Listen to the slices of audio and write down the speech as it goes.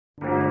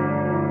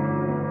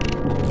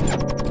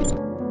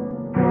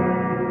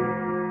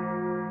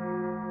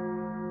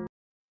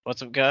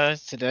What's up,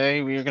 guys?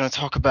 Today we are going to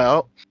talk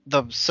about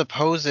the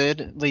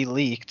supposedly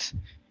leaked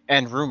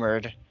and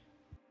rumored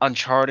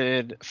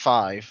Uncharted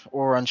 5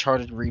 or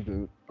Uncharted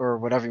reboot or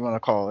whatever you want to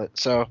call it.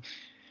 So,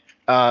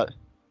 uh,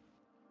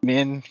 me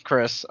and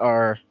Chris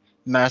are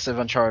massive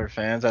Uncharted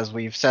fans, as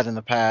we've said in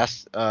the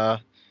past.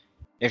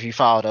 If you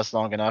followed us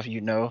long enough,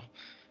 you know.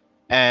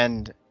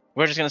 And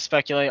we're just going to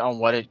speculate on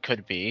what it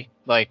could be,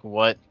 like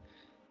what,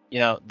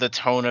 the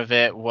tone of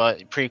it,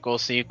 what prequel,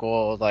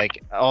 sequel,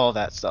 like all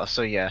that stuff.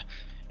 So, yeah.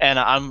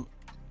 And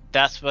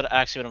that's what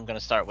I'm going to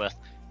start with.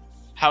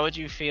 How would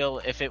you feel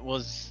if it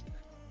was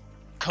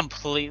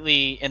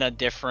completely in a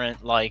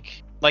different,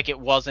 like it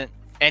wasn't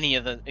any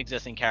of the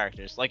existing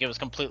characters, like it was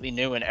completely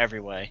new in every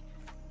way?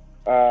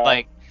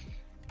 Like,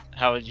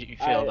 how would you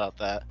feel about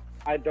that?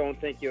 I don't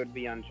think it would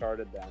be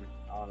Uncharted then,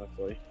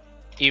 honestly.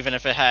 Even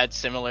if it had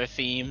similar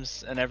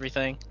themes and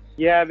everything?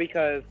 Yeah,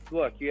 because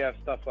look, you have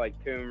stuff like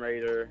Tomb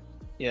Raider.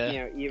 Yeah. You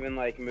know, even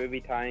like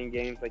movie tie-in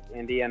games like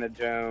Indiana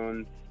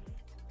Jones.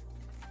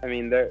 I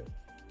mean,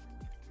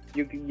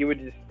 you would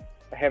just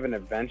have an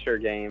adventure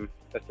game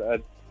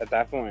at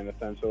that point,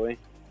 essentially,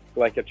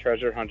 like a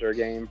treasure hunter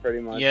game, pretty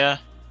much. Yeah.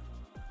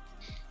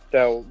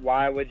 So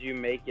why would you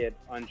make it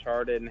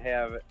Uncharted and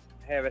have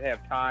it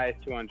have ties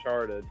to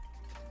Uncharted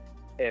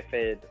if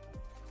it,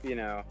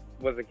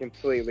 was a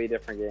completely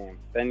different game?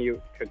 Then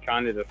you could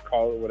kind of just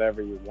call it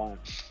whatever you want.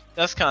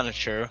 That's kind of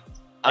true.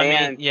 I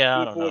mean, yeah,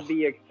 I don't know. People would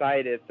be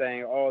excited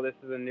saying, "Oh, this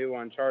is a new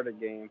Uncharted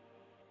game,"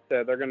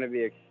 so they're going to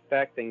be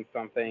expecting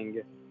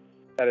something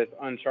that is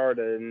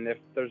Uncharted, and if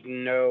there's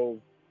no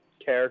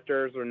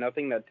characters or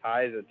nothing that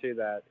ties it to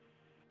that,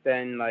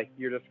 then like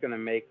you're just going to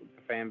make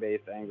the fan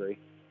base angry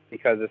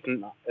because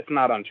it's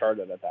not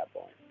Uncharted at that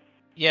point.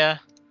 Yeah,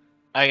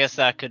 I guess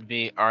that could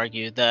be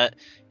argued, that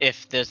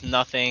if there's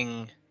no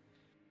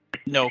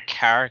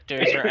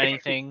characters or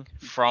anything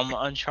from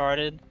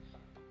Uncharted,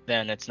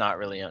 then it's not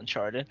really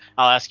Uncharted.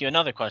 I'll ask you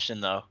another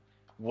question though.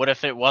 What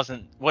if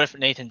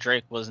Nathan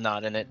Drake was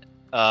not in it?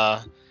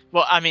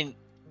 Well, I mean,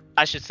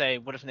 I should say,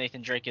 what if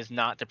Nathan Drake is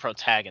not the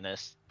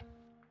protagonist?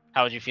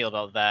 How would you feel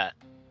about that?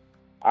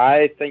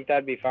 I think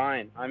that'd be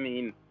fine. I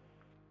mean,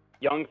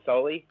 young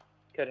Sully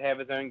could have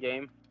his own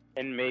game,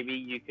 and maybe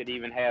you could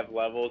even have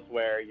levels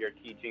where you're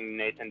teaching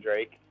Nathan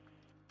Drake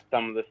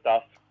some of the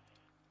stuff,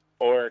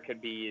 or it could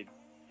be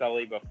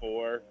Sully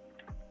before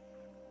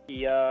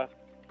he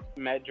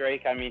met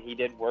Drake. I mean, he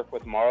did work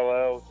with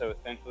Marlowe, so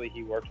essentially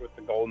he worked with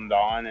the Golden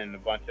Dawn and a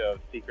bunch of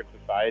secret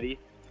societies.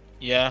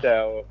 Yeah.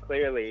 So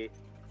clearly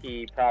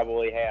he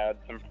probably had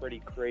some pretty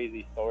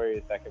crazy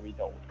stories that could be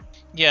told.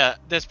 Yeah,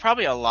 there's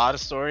probably a lot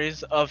of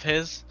stories of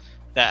his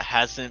that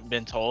hasn't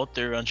been told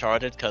through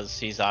Uncharted because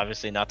he's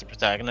obviously not the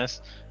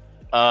protagonist.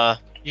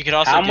 You could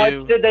also How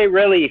much did they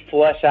really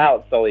flesh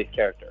out Sully's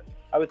character?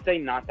 I would say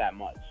not that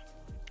much.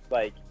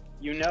 Like,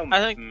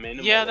 I think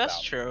minimal. Yeah, that's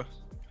true.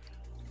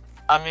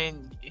 I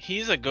mean,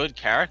 he's a good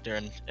character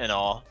and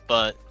all,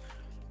 but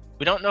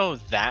we don't know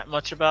that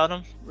much about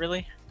him,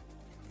 really.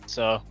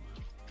 So,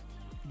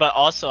 but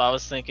also I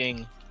was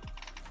thinking,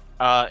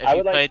 I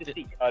would like to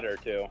see Cutter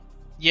too.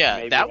 Yeah,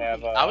 maybe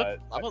I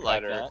would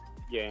like that.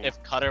 Game.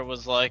 If Cutter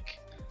was like,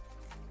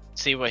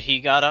 see what he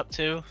got up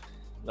to,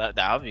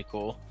 that would be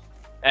cool.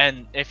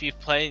 And if you've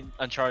played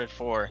Uncharted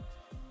 4,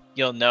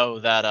 you'll know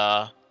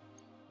that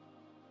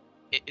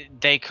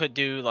they could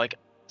do like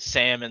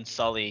Sam and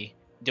Sully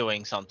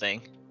doing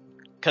something,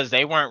 because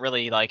they weren't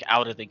really like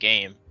out of the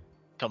game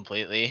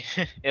completely.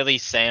 At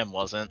least Sam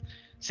wasn't.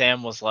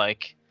 Sam was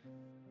like,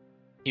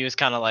 he was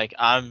kind of like,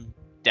 I'm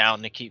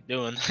down to keep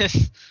doing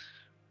this.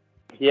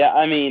 Yeah,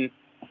 I mean,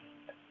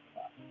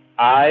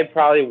 I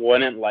probably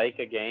wouldn't like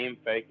a game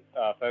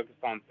focused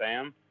on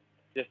Sam,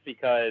 just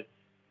because,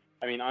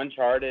 I mean,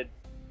 Uncharted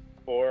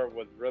 4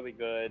 was really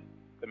good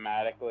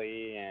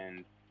thematically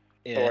and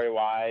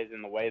story-wise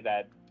and the way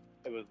that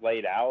it was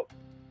laid out.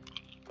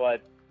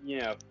 But,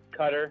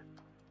 Cutter,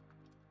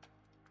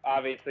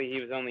 obviously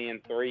he was only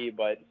in 3,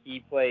 but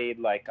he played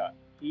like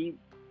he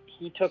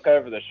took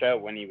over the show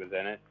when he was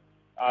in it.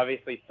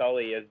 Obviously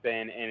Sully has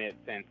been in it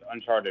since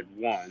Uncharted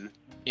 1.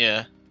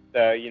 Yeah.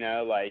 So,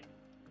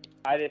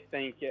 I just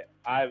think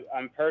I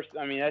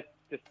mean, that's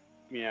just,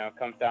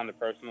 comes down to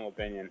personal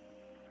opinion.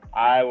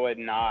 I would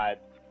not,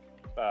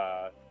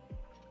 I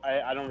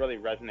don't really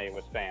resonate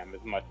with Sam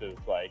as much as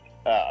like,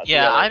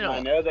 yeah, I don't. I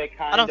know they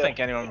I don't think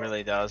anyone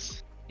really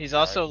does. He's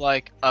also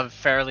like a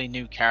fairly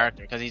new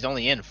character because he's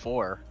only in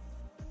 4.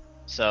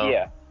 So.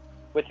 Yeah,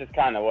 which is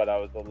kind of what I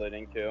was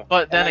alluding to.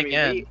 But then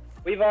again,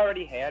 we've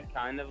already had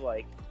kind of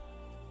like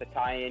the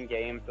tie-in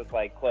games with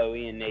like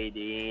Chloe and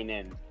Nadine,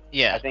 and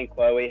yeah, I think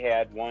Chloe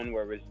had one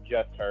where it was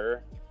just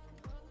her.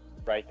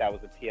 Right, that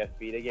was a PS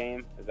Vita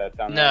game. Does that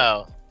sound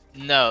right?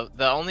 No.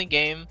 The only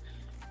game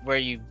where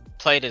you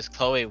played as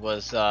Chloe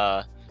was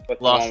Lost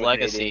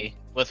Legacy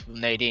with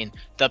Nadine.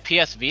 The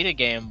PS Vita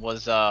game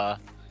was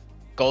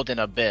Golden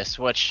Abyss,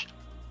 which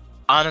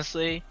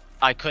honestly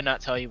I could not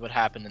tell you what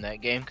happened in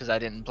that game because I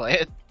didn't play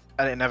it.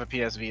 I didn't have a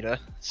PS Vita,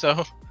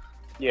 so.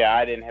 Yeah,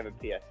 I didn't have a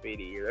PS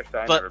Vita either, so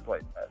I never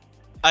played that.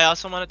 I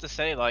also wanted to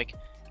say, like,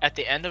 at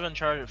the end of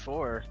Uncharted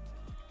 4,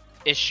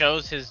 it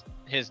shows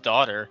his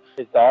daughter.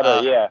 His daughter,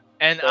 Uh, yeah.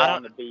 And They're I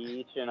on don't. the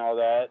beach and all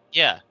that.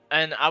 Yeah,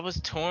 and I was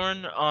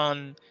torn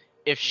on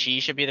if she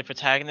should be the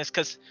protagonist,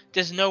 because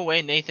there's no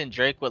way Nathan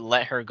Drake would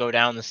let her go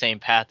down the same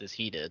path as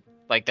he did.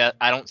 Like that,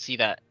 I don't see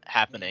that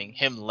happening.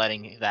 Him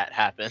letting that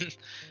happen.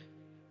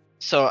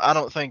 So I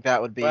don't think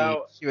that would be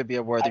Well, he would be a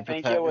I worthy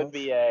think it would protagonist.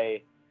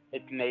 be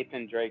it's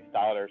Nathan Drake's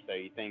daughter, so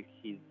you think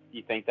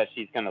that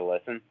she's gonna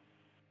listen?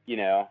 You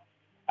know,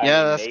 I Yeah,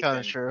 mean that's kind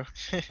of Nathan.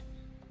 true.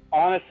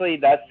 Honestly,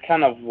 that's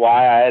kind of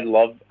why I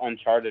loved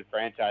Uncharted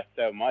franchise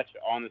so much.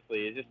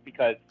 Honestly, is just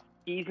because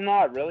he's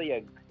not really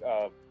a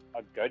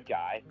good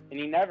guy, and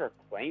he never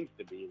claims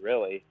to be.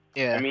 Really,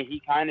 Yeah. I mean, he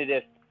kind of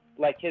just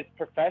like his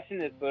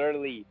profession is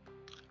literally.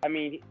 I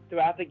mean,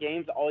 throughout the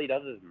games, all he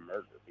does is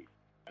murder people,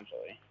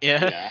 essentially.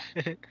 Yeah.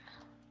 You know,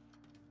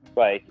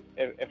 like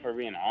if we're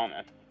being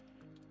honest,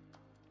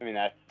 I mean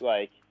that's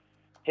like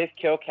his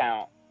kill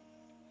count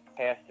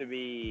has to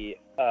be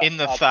In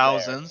the up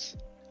thousands.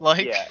 there.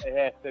 Like. Yeah, it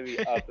has to be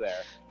up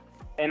there.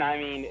 And I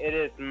mean, it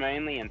is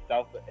mainly in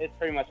it's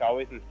pretty much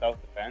always in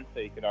self-defense,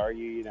 so you could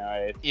argue, you know,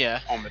 it's Yeah.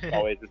 almost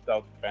always in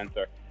self-defense.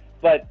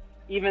 But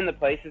even the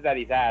places that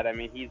he's at, I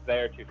mean, he's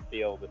there to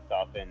steal the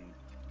stuff and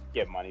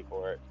get money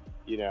for it,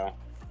 you know?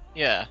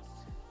 Yeah.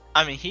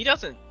 I mean, he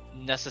doesn't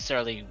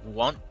necessarily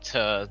want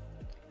to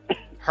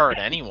hurt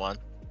anyone.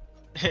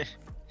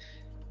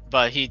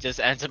 But he just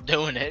ends up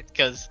doing it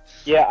because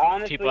Yeah,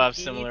 honestly, people have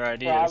he's similar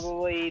ideas.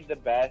 probably the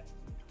best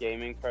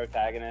gaming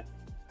protagonist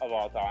of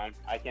all time.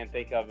 I can't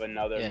think of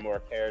another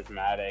more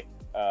charismatic.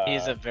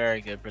 He's a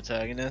very good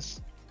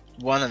protagonist.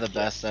 One of the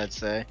best, I'd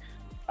say.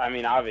 I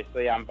mean,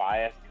 obviously, I'm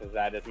biased because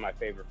that is my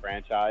favorite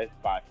franchise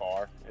by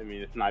far. I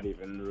mean, it's not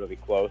even really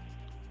close.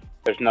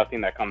 There's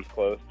nothing that comes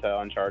close to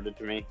Uncharted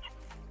to me.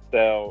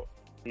 So,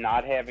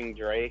 not having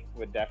Drake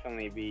would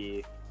definitely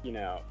be, you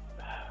know,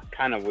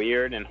 kind of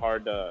weird and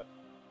hard to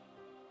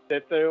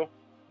sit through.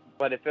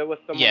 But if it was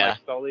someone like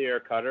Sully or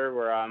Cutter,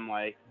 where I'm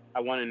like, I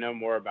want to know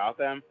more about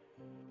them,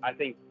 I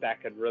think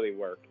that could really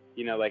work.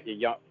 You know, like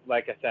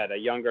like I said, a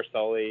younger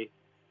Sully,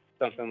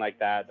 something like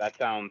that. That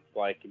sounds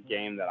like a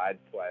game that I'd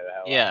play the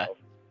hell out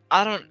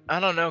of. I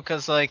don't know,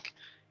 cause like,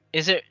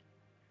 is it?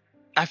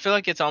 I feel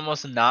like it's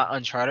almost not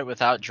Uncharted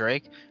without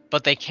Drake,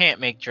 but they can't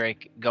make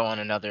Drake go on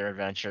another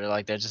adventure.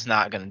 Like they're just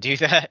not gonna do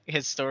that.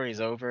 His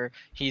story's over.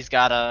 He's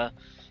got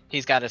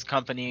his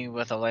company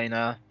with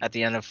Elena at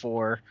the end of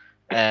 4,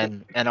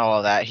 and all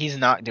of that. He's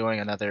not doing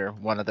another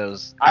one of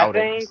those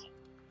outings. I think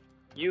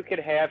you could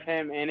have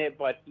him in it,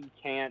 but he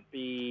can't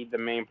be the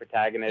main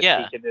protagonist.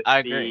 Yeah, he could just I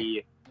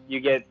agree. You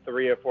get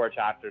 3 or 4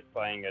 chapters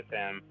playing as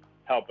him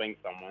helping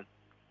someone.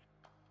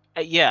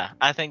 Yeah,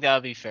 I think that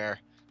would be fair.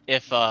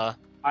 If I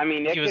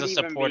mean, it he was could a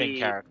even supporting be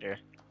character.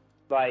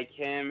 Like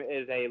him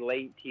as a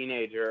late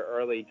teenager,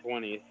 early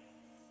 20s,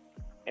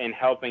 and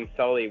helping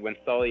Sully when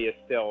Sully is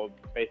still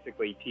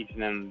basically teaching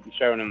him,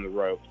 showing him the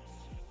ropes.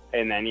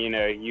 And then, you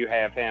know, you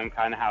have him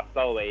kind of how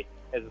Sully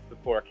is a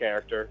support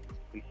character,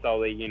 and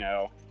Sully, you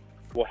know,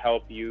 will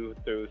help you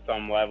through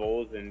some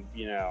levels and,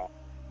 you know,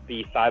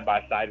 be side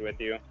by side with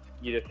you.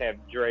 You just have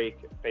Drake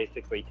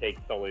basically take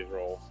Sully's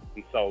role,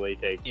 and Sully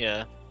take, you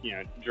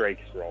know,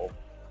 Drake's role.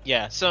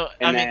 Yeah, so,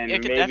 And I mean,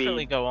 it could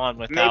definitely go on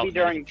without maybe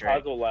during Drake.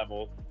 puzzle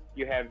levels,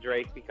 you have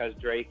Drake because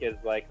Drake is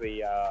like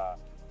the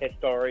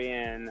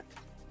historian,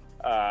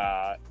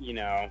 you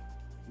know,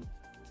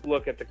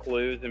 look at the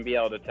clues and be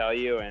able to tell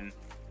you. And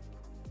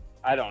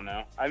I don't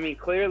know. I mean,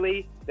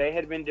 clearly they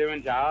had been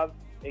doing jobs,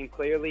 and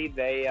clearly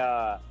they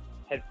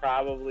had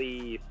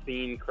probably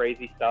seen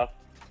crazy stuff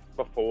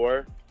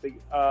before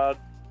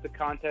the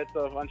contest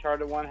of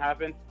Uncharted 1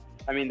 happened.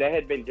 I mean, they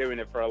had been doing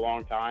it for a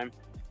long time,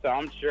 so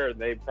I'm sure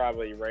they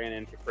probably ran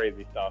into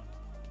crazy stuff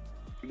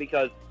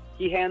because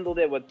he handled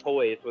it with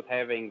poise, with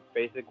having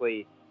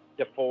basically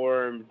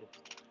deformed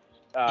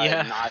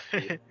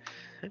Nazis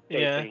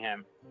facing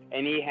him,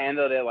 and he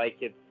handled it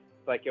like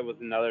it was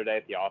another day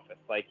at the office.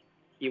 Like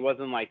he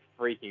wasn't like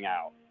freaking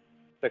out.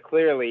 So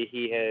clearly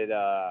he had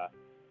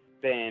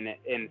been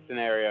in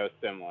scenarios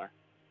similar.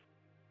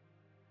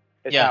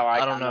 It's how I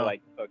kind of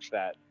like took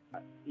that.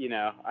 You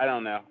know, I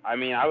don't know. I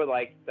mean, I would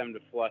like them to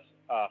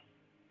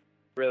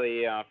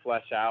really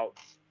flesh out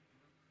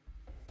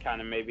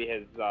kind of maybe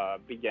his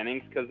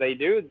beginnings, because they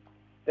do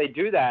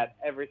that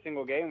every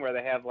single game where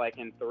they have like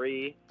in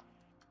 3,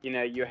 you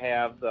know, you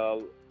have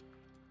the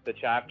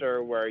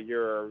chapter where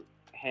you're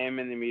him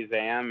in the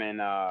museum in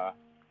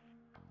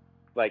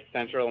like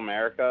Central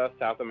America,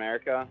 South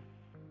America.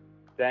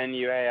 Then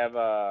you have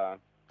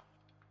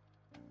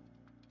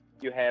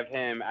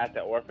him at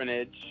the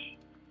orphanage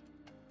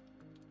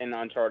in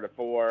Uncharted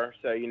 4.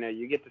 So, you know,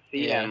 you get to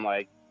see him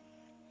like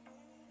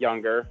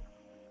younger.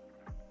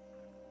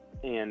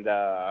 And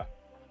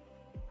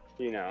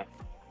you know,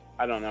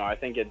 I don't know. I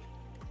think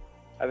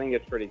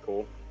it's pretty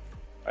cool.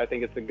 I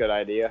think it's a good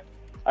idea.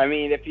 I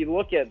mean, if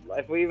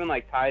we even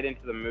like tie it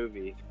into the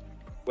movie,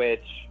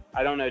 which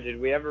I don't know, did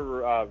we ever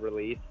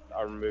release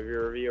our movie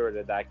review, or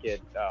did that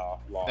get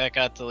lost? That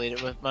got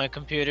deleted with my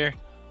computer.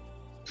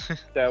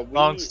 So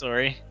long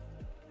story.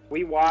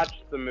 we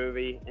watched the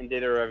movie and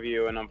did a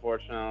review, and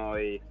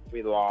unfortunately,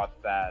 we lost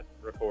that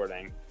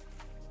recording.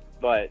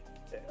 But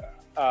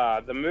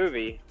the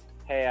movie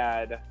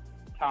had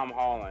Tom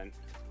Holland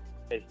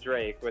as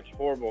Drake, which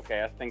horrible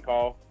casting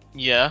call.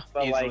 Yeah,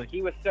 But easily. like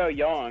he was so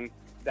young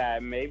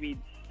that maybe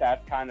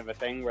that's kind of a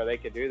thing where they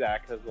could do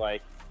that because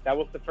like that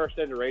was the first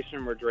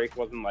iteration where Drake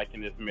wasn't like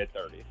in his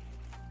mid-30s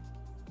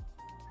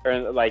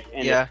or like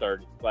in Yeah. his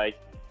 30s. Like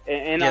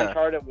in Yeah.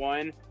 Uncharted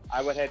 1,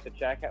 I would have to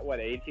check at what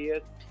age he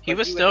is. He but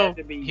was would still have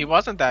to be- he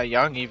wasn't that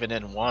young even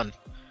in 1.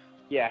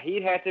 Yeah,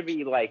 he'd have to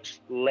be like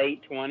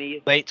late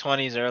 20s, Late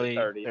 20s, early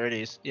 30s.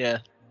 30s. Yeah.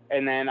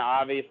 and then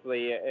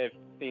obviously it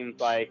seems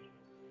like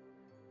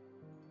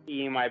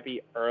he might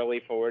be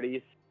early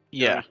 40s.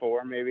 Yeah.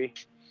 4 maybe.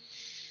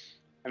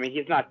 I mean,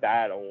 he's not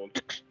that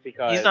old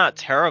because He's not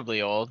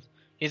terribly old.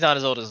 He's not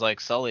as old as like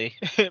Sully,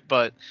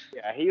 but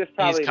yeah, he was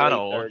probably kinda late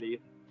old. 30s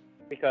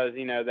because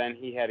then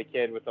he had a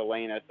kid with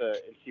Elena, so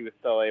she was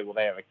still able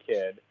to have a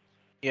kid.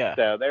 yeah.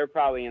 So they were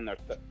probably in their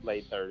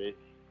late 30s.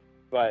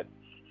 But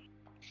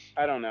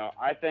I don't know.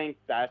 I think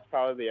that's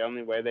probably the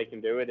only way they can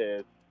do it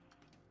is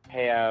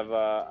have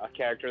a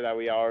character that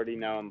we already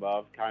know and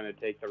love kind of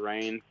take the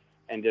reins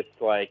and just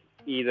like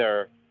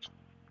either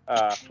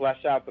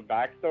flesh out the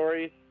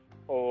backstories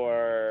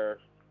or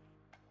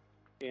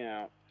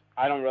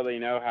I don't really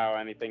know how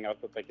anything else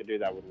that they could do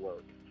that would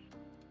work.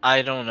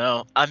 I don't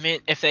know. I mean,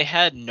 if they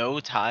had no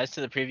ties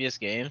to the previous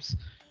games,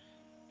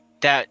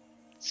 that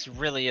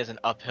really is an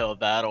uphill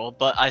battle.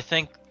 But I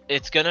think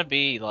it's gonna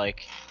be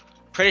like,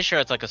 pretty sure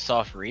it's like a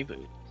soft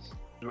reboot,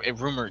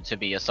 rumored to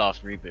be a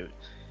soft reboot.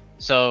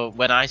 So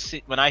when I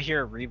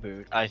hear a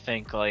reboot, I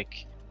think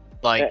like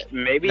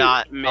maybe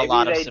not a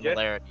lot of they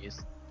similarities.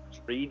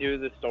 just redo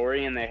the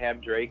story and they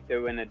have Drake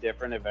doing a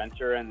different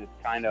adventure and it's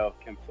kind of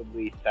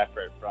completely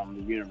separate from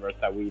the universe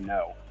that we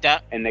know.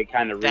 That And they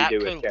kind of that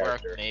redo his could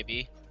character. work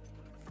maybe.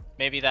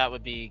 Maybe that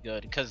would be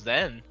good because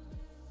then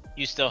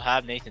you still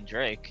have Nathan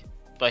Drake,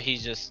 but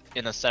he's just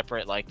in a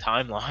separate like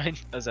timeline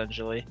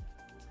essentially.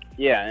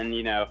 Yeah, and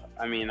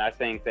I mean, I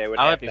think they would.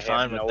 I would have be to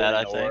fine have with Nolan that,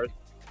 I North.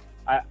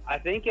 think. I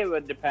think it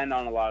would depend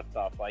on a lot of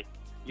stuff. Like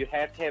you'd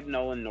have to have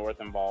Nolan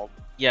North involved.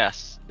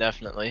 Yes,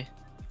 definitely.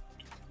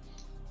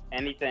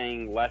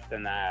 Anything less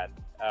than that,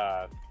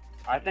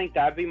 I think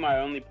that'd be my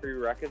only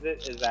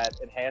prerequisite is that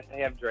it has to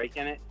have Drake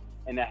in it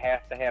and it has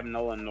to have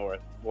Nolan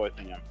North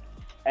voicing him.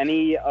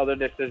 Any other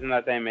decision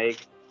that they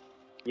make,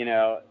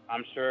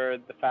 I'm sure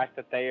the fact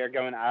that they are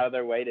going out of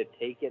their way to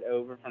take it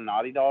over from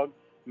Naughty Dog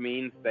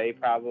means they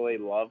probably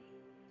love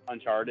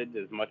Uncharted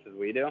as much as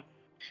we do.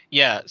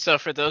 Yeah, so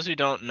for those who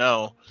don't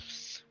know,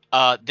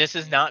 this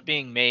is not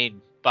being made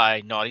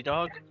by Naughty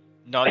Dog.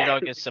 Naughty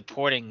Dog is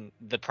supporting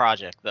the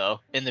project though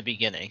in the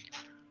beginning.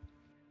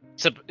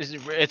 So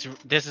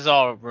this is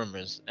all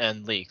rumors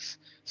and leaks.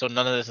 So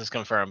none of this is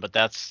confirmed, but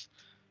that's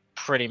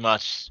pretty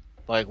much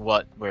like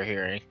what we're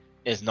hearing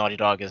is Naughty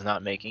Dog is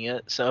not making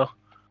it. So,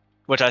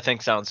 which I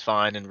think sounds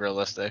fine and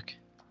realistic.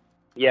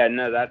 Yeah,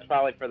 no, that's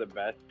probably for the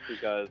best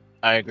because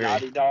I agree.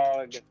 Naughty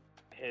Dog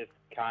has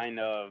kind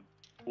of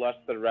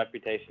flushed their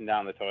reputation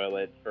down the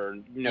toilet for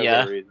no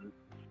Yeah. good reason.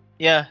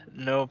 Yeah,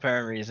 no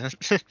apparent reason.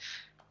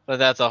 But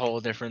that's a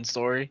whole different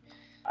story.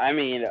 I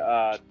mean,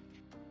 The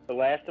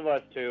Last of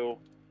Us 2,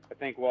 I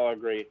think we'll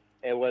agree,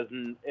 it was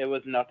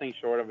nothing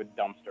short of a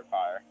dumpster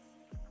fire.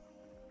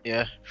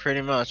 Yeah,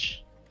 pretty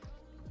much.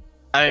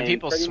 I mean, And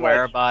people pretty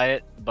swear much by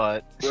it,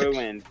 but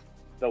ruined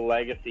the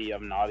legacy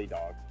of Naughty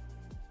Dog.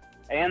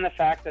 And the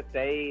fact that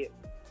they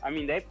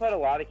put a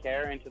lot of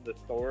care into the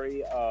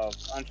story of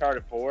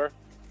Uncharted 4,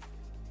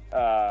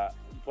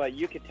 but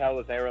you could tell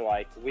that they were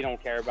like, we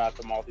don't care about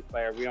the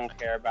multiplayer, we don't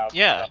care about the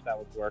stuff that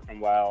was working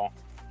well.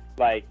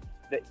 Like,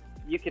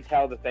 you could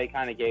tell that they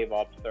kind of gave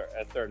up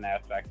at certain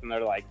aspects, and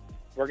they're like,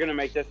 we're going to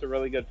make this a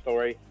really good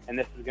story, and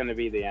this is going to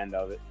be the end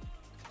of it.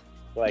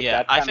 Like, yeah,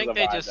 that's I kind think of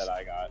the they vibe just, that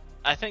I got.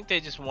 I think they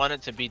just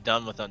wanted to be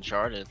done with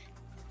Uncharted.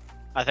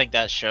 I think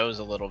that shows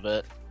a little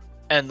bit.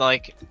 And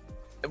like,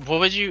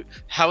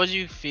 how would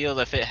you feel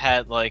if it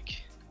had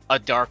like a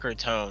darker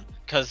tone?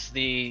 Because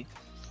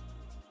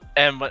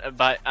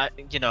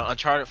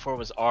Uncharted 4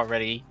 was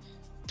already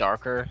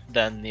darker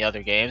than the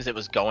other games. It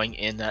was going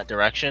in that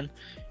direction.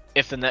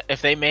 If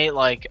they made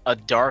like a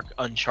dark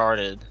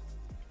Uncharted,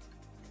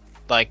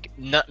 like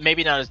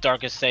maybe not as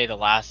dark as say The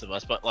Last of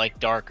Us, but like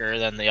darker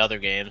than the other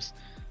games,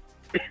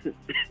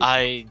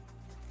 I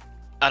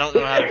don't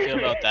know how to feel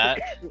about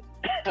that.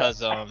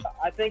 Because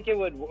I think it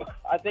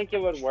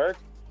would work,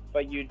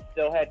 but you'd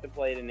still have to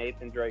play to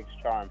Nathan Drake's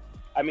charm.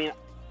 I mean,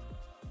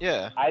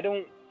 yeah, I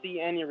don't see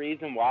any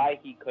reason why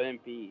he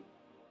couldn't be,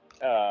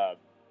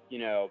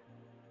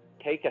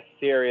 take a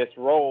serious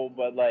role,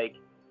 but like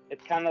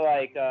it's kind of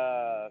like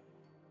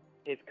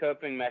his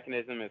coping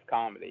mechanism is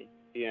comedy,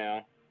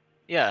 yeah,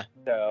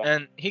 So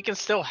and he can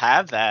still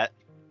have that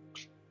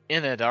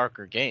in a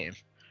darker game.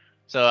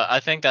 So I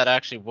think that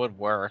actually would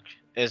work.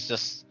 It's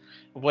just,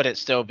 would it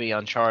still be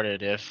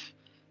Uncharted if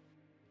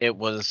it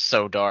was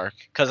so dark?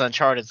 Because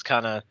Uncharted's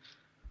kind of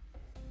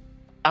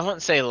I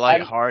wouldn't say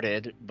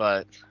lighthearted,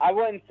 but I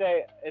wouldn't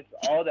say it's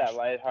all that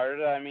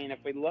lighthearted. I mean, if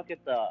we look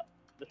at the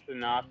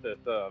synopsis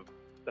of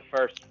the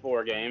first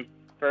 4 games,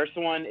 first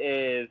one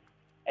is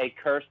a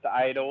cursed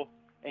idol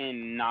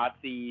and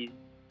Nazis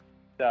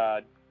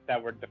that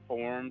were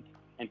deformed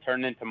and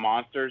turned into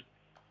monsters,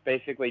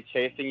 basically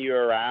chasing you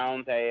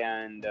around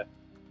and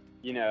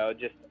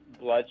just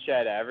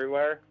bloodshed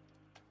everywhere.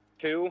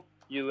 2,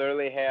 you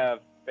literally have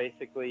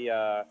basically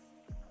a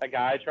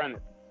guy trying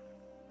to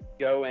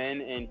go in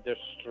and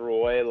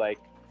destroy like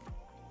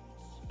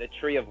the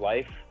tree of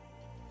life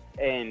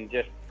and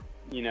just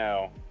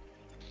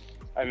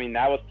I mean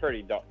that was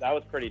pretty dark.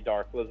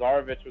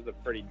 Lazarevich was a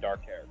pretty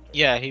dark character.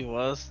 yeah, he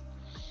was.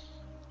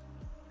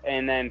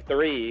 And then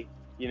 3,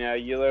 you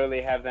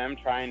literally have them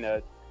trying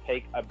to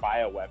take a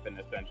bioweapon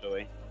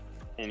essentially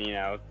and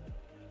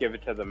give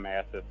it to the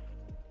masses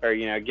or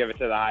give it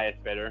to the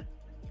highest bidder.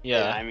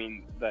 Yeah. And, I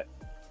mean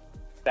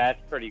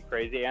that's pretty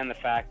crazy. And the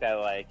fact that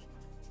like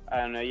I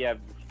don't know, you have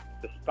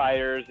the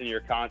spiders and you're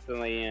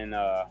constantly in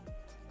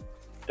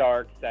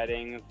dark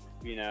settings,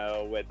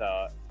 with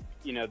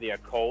the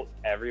occult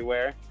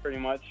everywhere pretty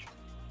much.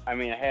 I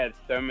mean, it had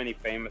so many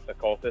famous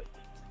occultists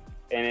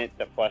in it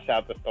to flesh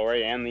out the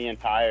story, and the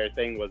entire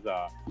thing was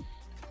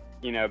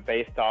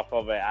based off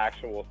of an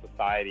actual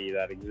society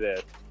that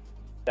exists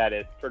that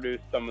has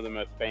produced some of the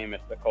most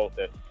famous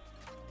occultists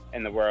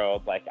in the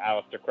world, like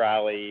Aleister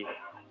Crowley,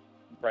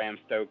 Bram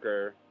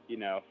Stoker,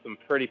 some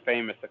pretty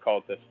famous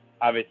occultists.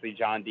 Obviously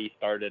John Dee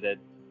started it.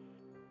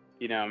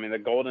 I mean, the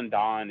Golden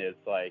Dawn is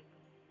like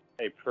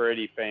a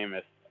pretty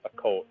famous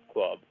occult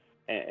club,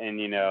 and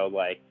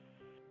like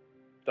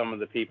some of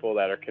the people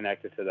that are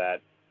connected to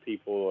that,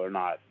 people are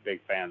not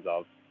big fans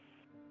of.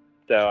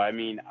 So I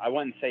mean, I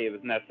wouldn't say it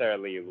was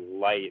necessarily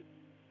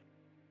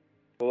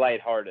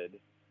lighthearted.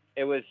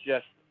 It was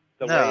just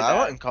the No, way I that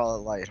wouldn't call it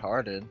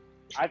lighthearted.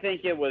 I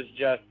think it was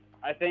just.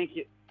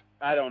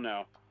 I don't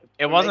know.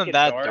 It To make wasn't it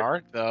that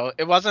dark though.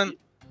 It wasn't.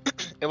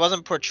 It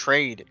wasn't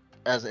portrayed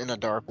as in a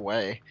dark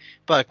way,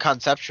 but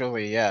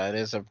conceptually, yeah, it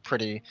is a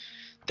pretty.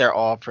 They're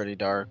all pretty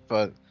dark,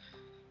 but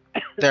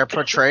they're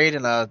portrayed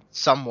in a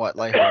somewhat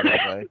lighthearted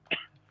way.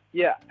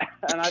 Yeah,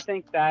 and I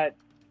think that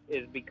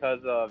is because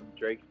of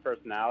Drake's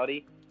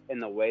personality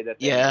and the way that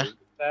they Yeah. moved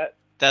that.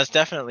 That's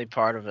definitely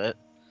part of it.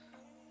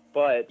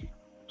 But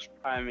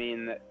I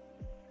mean,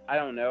 I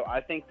don't know.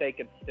 I think they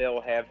could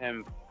still have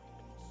him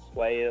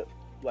play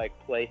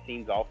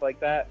scenes off like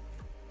that,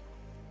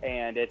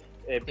 and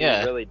it'd be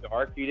Yeah. really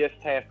dark. You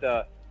just have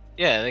to.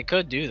 Yeah, they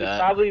could do You that.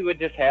 probably would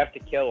just have to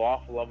kill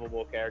off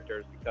lovable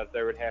characters because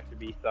there would have to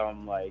be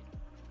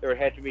there would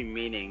have to be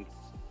meaning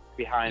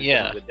behind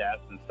some of the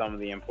deaths and some of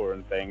the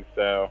important things.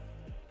 So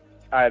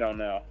I don't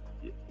know.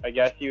 I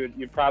guess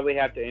you'd probably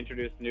have to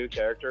introduce new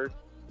characters.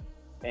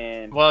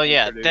 And Well,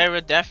 yeah, they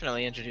would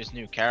definitely introduce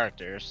new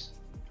characters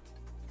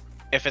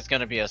if it's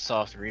gonna be a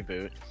soft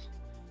reboot.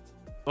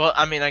 Well,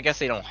 I mean, I guess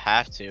they don't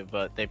have to,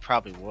 but they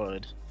probably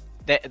would.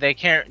 They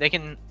can't. They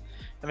can.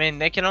 I mean,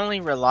 they can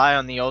only rely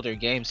on the older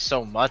games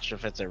so much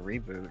if it's a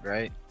reboot,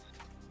 right?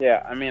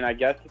 Yeah, I mean, I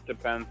guess it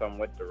depends on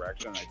what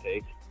direction they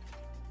take.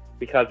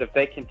 Because if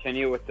they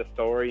continue with the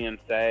story and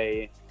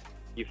say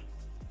you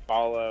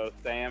follow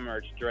Sam or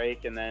it's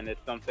Drake, and then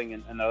it's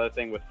another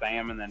thing with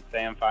Sam, and then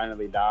Sam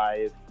finally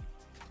dies,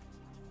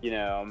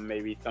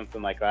 maybe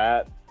something like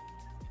that.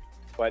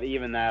 But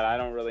even that, I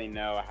don't really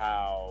know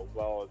how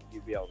well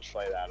you'd be able to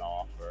play that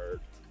off or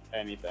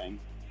anything.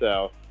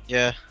 So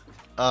Yeah,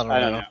 I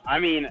don't know. I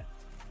mean,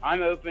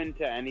 I'm open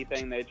to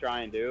anything they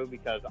try and do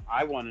because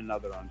I want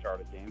another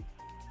Uncharted game.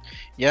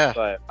 Yeah,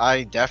 But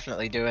I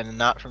definitely do, and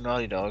not from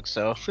Naughty Dog.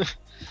 So,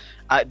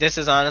 this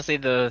is honestly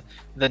the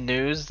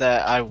news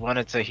that I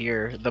wanted to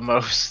hear the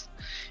most.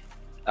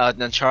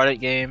 An Uncharted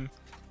game,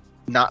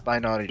 not by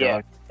Naughty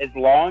Dog. as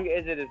long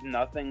as it is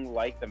nothing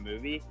like the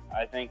movie,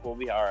 I think we'll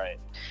be all right.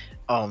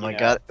 Oh my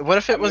god! What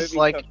if it that was movie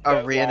like took a so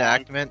long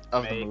reenactment to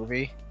of the make.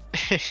 movie?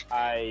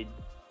 I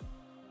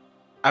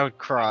I would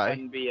cry.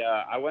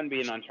 I wouldn't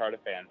be an Uncharted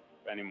fan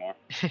anymore.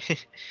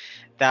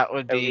 That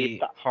would At be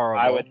least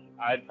horrible.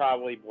 I'd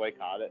probably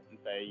boycott it and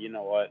say, you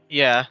know what,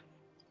 Yeah,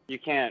 you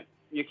can't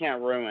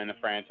ruin a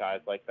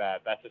franchise like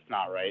that. That's just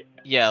not right.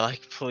 yeah.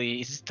 Like,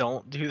 please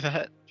don't do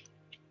that.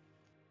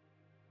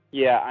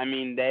 Yeah, I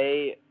mean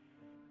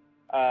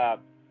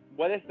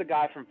what is the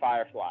guy from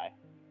Firefly?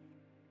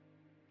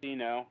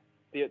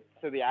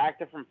 So the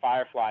actor from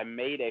Firefly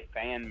made a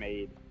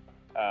fan-made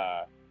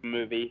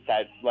movie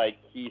that like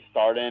he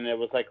starred in. It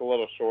was like a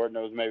little short, and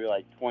it was maybe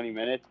like 20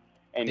 minutes.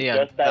 And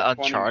just that The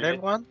 20 Uncharted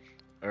minutes, one,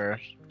 or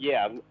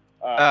yeah.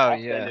 Oh, I'll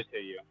yeah. send it to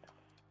you.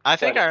 I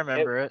think But I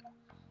remember it.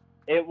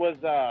 It was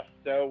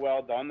so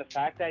well done. The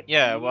fact that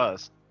Yeah, it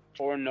was.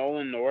 for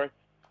Nolan North,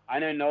 I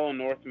know Nolan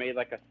North made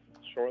like a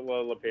short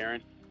little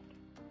appearance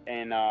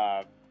in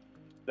the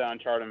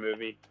Uncharted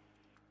movie,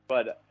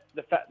 but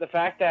the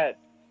fact that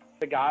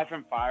the guy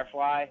from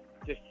Firefly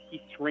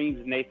he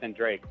screams Nathan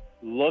Drake,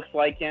 looks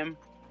like him,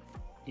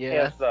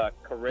 Yeah. has the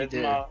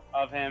charisma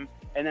of him,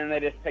 and then they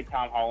just pick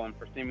Tom Holland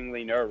for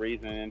seemingly no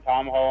reason. And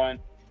Tom Holland,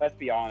 let's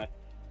be honest,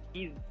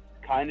 he's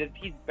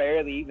he's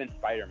barely even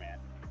Spider-Man.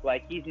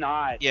 Like, he's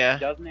not, Yeah. he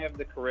doesn't have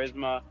the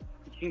charisma.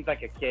 He seems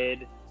like a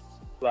kid.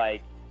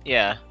 Like,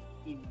 Yeah.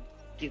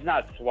 he's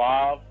not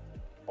suave,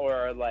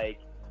 or like,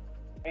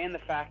 and the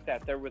fact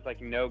that there was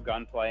like no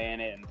gunplay in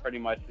it, and pretty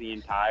much the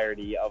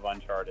entirety of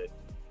Uncharted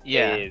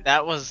Yeah. is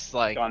That was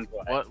like,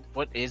 gunplay.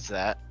 what is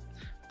that?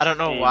 I don't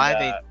know And, why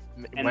they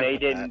and went they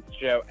with didn't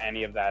show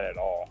any of that at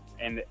all.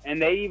 And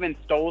they even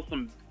stole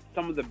some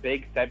of the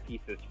big set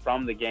pieces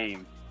from the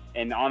game,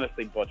 and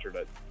honestly butchered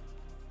it.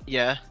 that.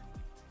 Yeah,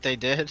 they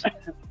did.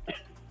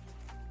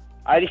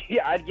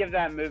 I'd give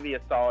that movie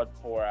a solid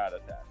 4 out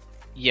of 10.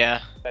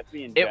 Yeah. That's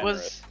being It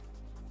generous.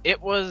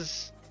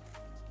 was.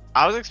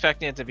 I was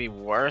expecting it to be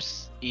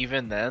worse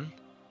even then,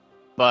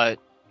 but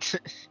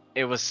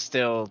it was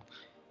still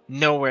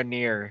nowhere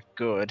near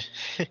good.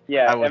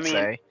 Yeah, I would mean,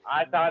 say.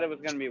 I thought it was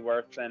going to be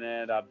worse than it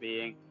ended up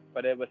being,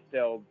 but it was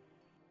still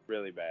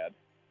really bad.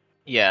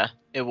 Yeah,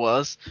 it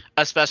was,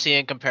 especially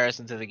in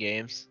comparison to the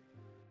games.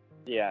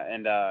 Yeah,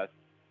 and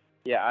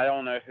yeah, I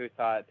don't know who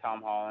thought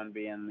Tom Holland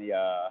being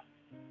the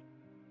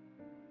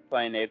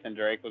playing Nathan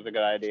Drake was a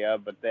good idea,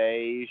 but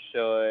they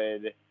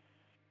should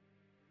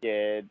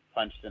get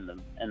punched in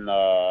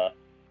the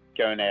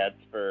gonads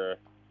for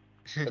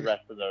the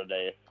rest of their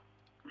days,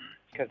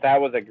 because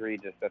that was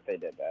egregious that they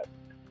did that.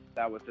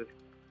 That was just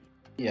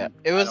Yeah,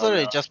 it was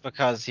literally just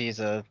because he's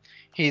the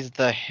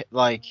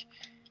like, he's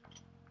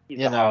you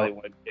the know,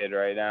 Hollywood kid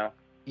right now.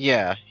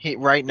 yeah, he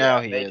right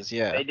now he they, is,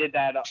 yeah. They did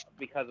that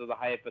because of the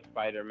hype of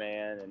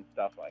Spider-Man and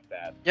stuff like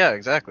that. Yeah,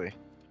 exactly.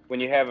 When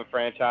you have a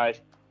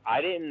franchise,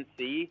 I didn't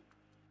see,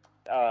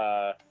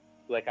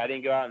 like, I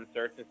didn't go out and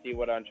search and see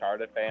what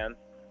Uncharted fans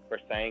were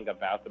saying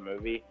about the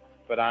movie,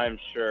 but I'm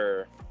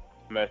sure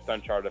most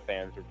Uncharted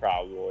fans were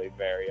probably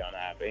very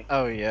unhappy.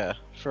 Oh yeah,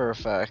 for a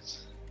fact.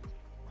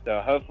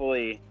 So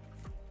hopefully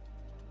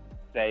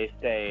they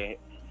stay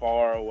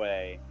far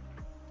away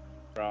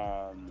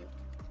from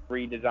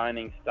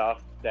redesigning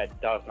stuff that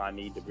does not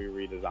need to be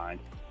redesigned.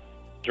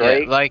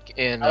 Drake, yeah, like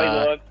in how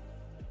he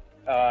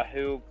looks,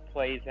 who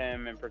plays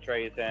him and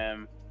portrays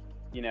him,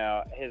 you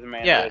know, his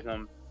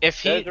mannerisms.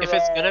 if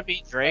it's gonna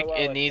be Drake, so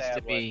it well needs to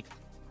established. be,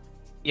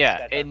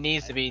 yeah, it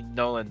needs to be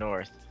Nolan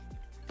North.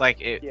 Like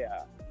it.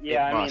 Yeah, it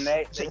I mean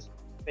must.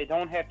 they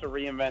don't have to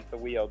reinvent the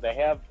wheel. They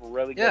have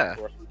really good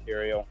source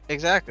material.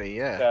 Exactly.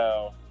 Yeah.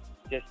 So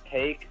just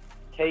take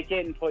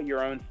it and put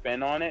your own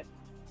spin on it,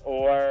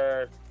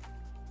 or,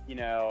 you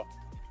know,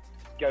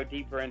 go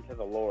deeper into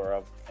the lore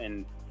of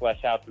and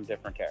flesh out some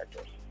different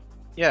characters.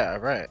 Yeah.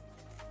 Right.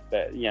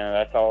 That, you know,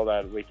 that's all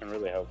that we can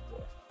really hope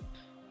for.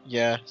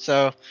 Yeah.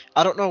 So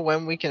I don't know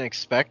when we can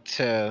expect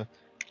to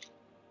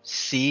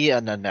see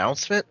an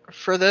announcement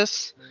for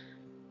this,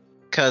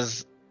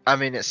 because I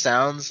mean, it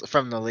sounds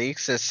from the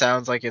leaks, it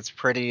sounds like it's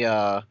pretty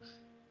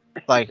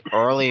like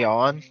early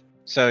on.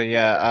 So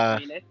yeah. I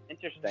mean, it's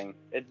interesting.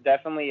 It's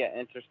definitely an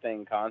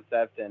interesting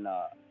concept, and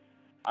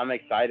I'm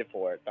excited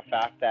for it. The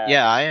fact that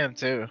Yeah, I am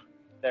too.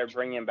 they're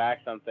bringing back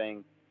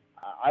something.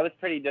 I was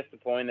pretty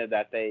disappointed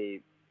that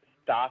they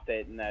stopped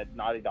it and that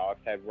Naughty Dog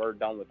said we're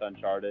done with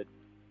Uncharted.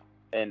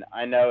 And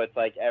I know it's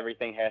like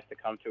everything has to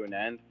come to an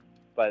end,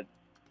 but,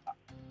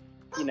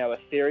 you know, a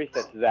series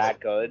that's that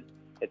good,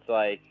 it's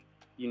like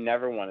you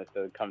never want it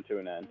to come to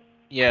an end.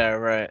 Yeah,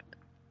 right.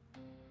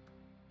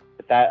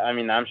 But that, I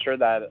mean, I'm sure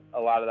that a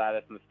lot of that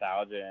is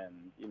nostalgia and,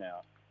 you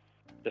know,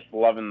 just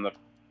loving the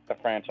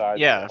franchise.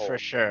 Yeah, for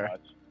sure.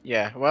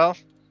 Yeah, well,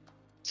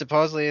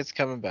 supposedly it's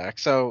coming back.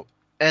 So,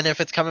 and if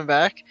it's coming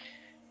back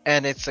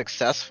and it's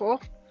successful,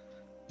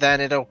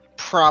 then it'll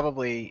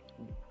probably,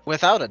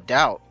 without a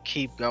doubt,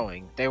 keep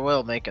going. They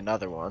will make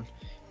another one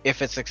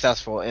if it's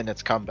successful in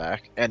its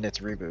comeback and its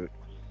reboot.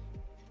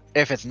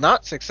 If it's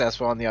not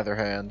successful, on the other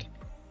hand,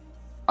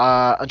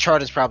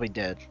 Uncharted's probably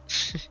dead.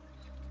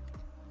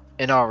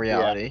 In all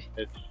reality.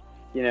 Yeah, it's,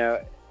 you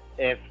know,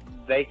 if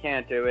they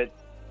can't do it,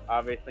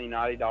 obviously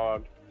Naughty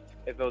Dog.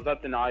 If it was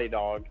up to Naughty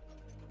Dog,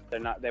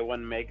 they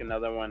wouldn't make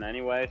another one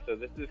anyway. So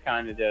this is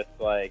kind of just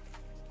like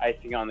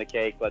icing on the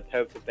cake. Let's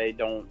hope that they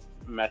don't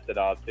mess it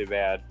up too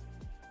bad.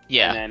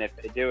 Yeah. And then if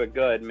they do it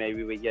good,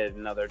 maybe we get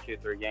another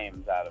 2-3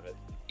 games out of it.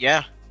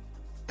 Yeah,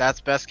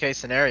 that's best case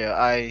scenario.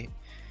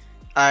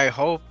 I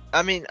hope.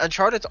 I mean,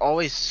 Uncharted's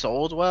always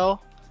sold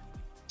well,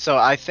 so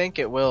I think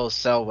it will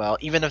sell well,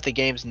 even if the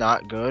game's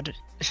not good.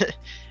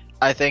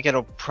 I think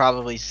it'll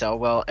probably sell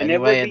well and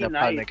anyway, it and would they'll be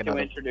probably nice make to another.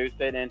 introduce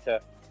it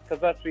into.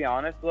 Because let's be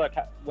honest, look,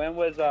 when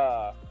was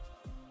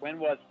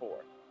 4?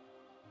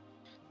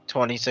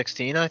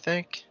 2016, I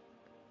think.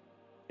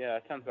 Yeah,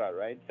 that sounds about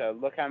right. So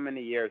look how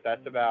many years.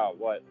 That's about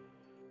what?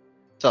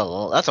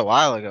 So that's a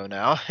while ago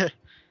now.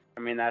 I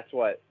mean, that's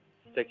what,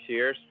 6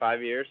 years,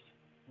 5 years.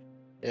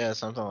 Yeah,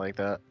 something like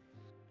that.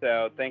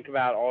 So think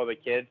about all the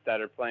kids that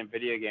are playing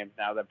video games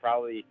now that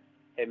probably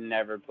have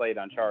never played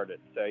Uncharted.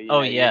 So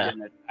yeah, you're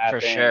getting to tap for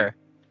in sure.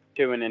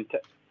 To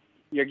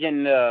you're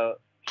getting to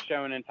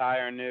show an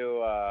entire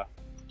new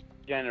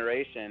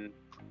generation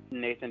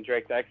Nathan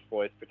Drake's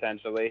exploits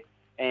potentially,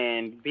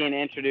 and being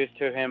introduced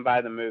to him by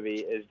the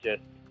movie is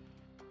just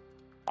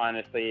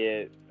honestly,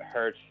 it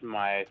hurts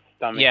my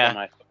stomach Yeah, and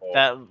my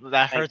soul.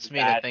 that I think hurts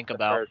me to that's think the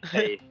about. first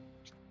taste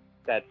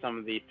that some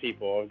of these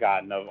people have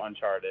gotten of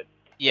Uncharted is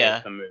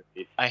Yeah, the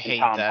movies I and hate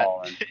Tom that.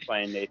 Holland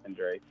playing Nathan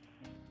Drake.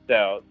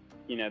 So,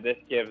 this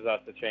gives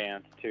us a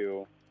chance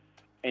to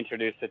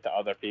introduce it to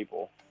other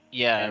people.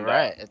 Yeah, And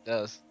right, it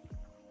does.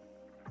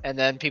 And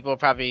then people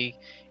probably,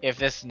 if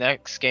this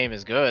next game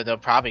is good, they'll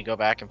probably go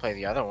back and play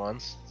the other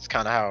ones. It's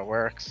kind of how it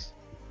works.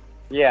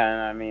 yeah,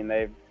 and I mean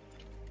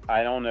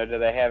I don't know, do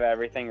they have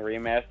everything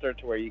remastered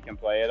to where you can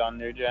play it on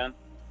new gen?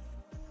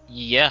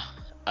 Yeah,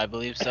 I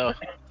believe so.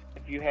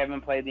 If you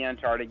haven't played the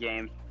Uncharted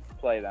games,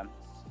 play them.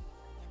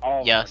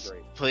 All of them are Yes,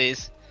 great.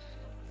 please.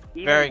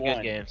 Even Very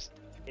good one games.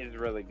 is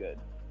really good.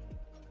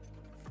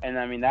 And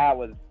I mean that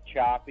was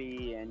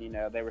choppy, and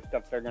they were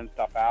still figuring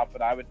stuff out.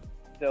 But I would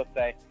still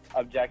say,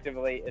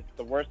 objectively, it's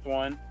the worst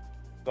one.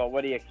 But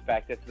what do you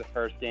expect? It's the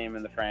first game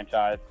in the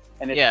franchise,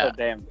 and it's Yeah. still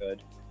damn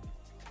good.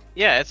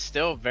 Yeah, it's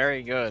still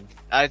very good.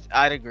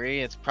 I'd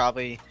agree. It's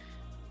probably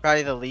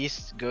the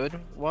least good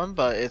one,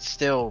 but it's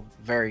still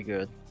very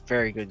good.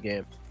 Very good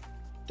game.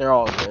 They're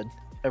all good,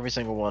 every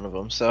single one of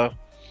them. So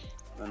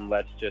And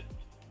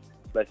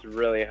let's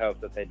really hope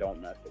that they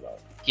don't mess it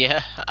up.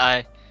 yeah,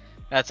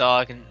 that's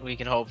all we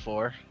can hope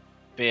for.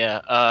 But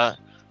yeah,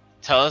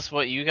 tell us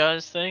what you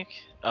guys think.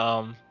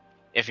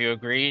 If you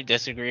agree,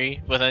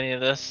 disagree with any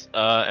of this,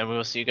 and we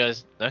will see you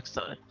guys next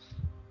time.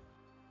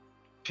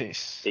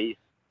 Peace. Peace.